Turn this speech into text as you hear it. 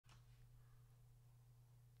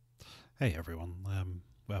Hey everyone,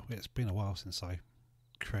 well it's been a while since I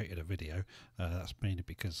created a video. That's mainly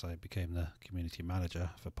because I became the community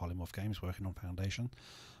manager for Polymorph Games working on Foundation,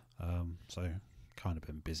 so kind of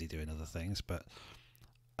been busy doing other things, but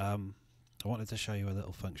I wanted to show you a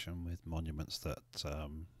little function with monuments that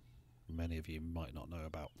many of you might not know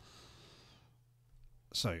about.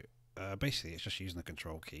 So basically it's just using the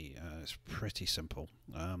control key. It's pretty simple.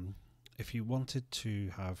 If you wanted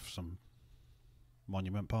to have some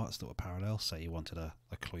monument parts that were parallel, say you wanted a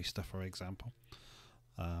cloister for example,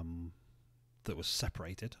 that was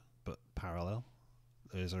separated but parallel,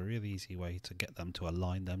 there's a really easy way to get them to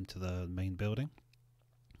align them to the main building,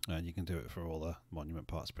 and you can do it for all the monument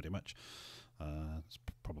parts pretty much. It's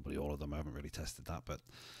probably all of them. I haven't really tested that, but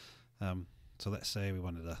so let's say we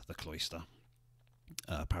wanted the cloister,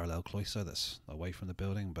 a parallel cloister that's away from the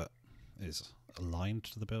building but is aligned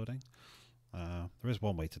to the building. There is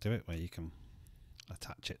one way to do it where you can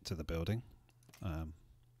attach it to the building,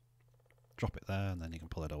 drop it there, and then you can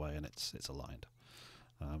pull it away and it's aligned.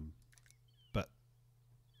 But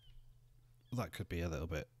that could be a little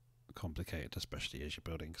bit complicated, especially as your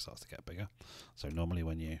building starts to get bigger. So normally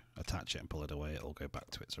when you attach it and pull it away, it'll go back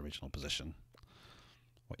to its original position.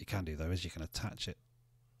 What you can do though is you can attach it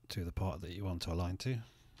to the part that you want to align to,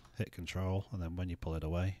 hit Ctrl, and then when you pull it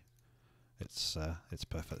away, it's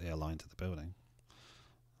perfectly aligned to the building.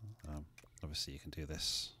 Obviously you can do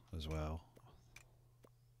this as well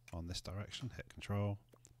on this direction, hit Ctrl,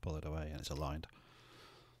 pull it away, and it's aligned.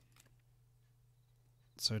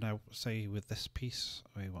 So now say with this piece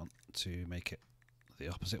we want to make it the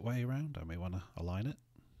opposite way around and we want to align it.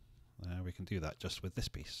 We can do that just with this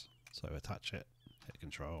piece. So attach it, hit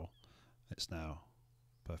Ctrl, it's now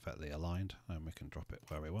perfectly aligned, and we can drop it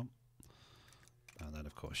where we want. And then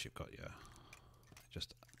of course you've got your,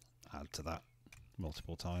 just add to that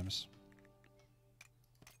multiple times.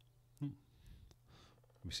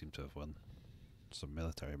 We seem to have won some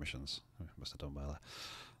military missions. We must have done well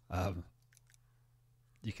there.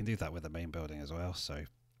 You can do that with the main building as well. So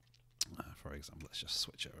for example, let's just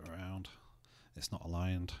switch it around. It's not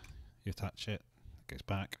aligned. You attach it, it goes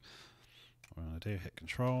back. What we're going to do, hit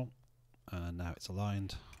Control, and now it's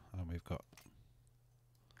aligned, and we've got,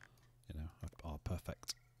 you know, our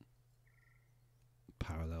perfect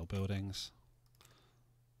parallel buildings.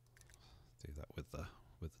 Do that with the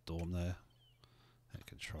dorm there. Hit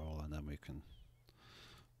Control, and then we can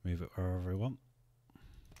move it wherever we want,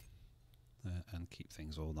 and keep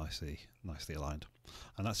things all nicely aligned.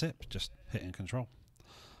 And that's it. Just hitting Control.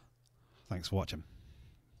 Thanks for watching.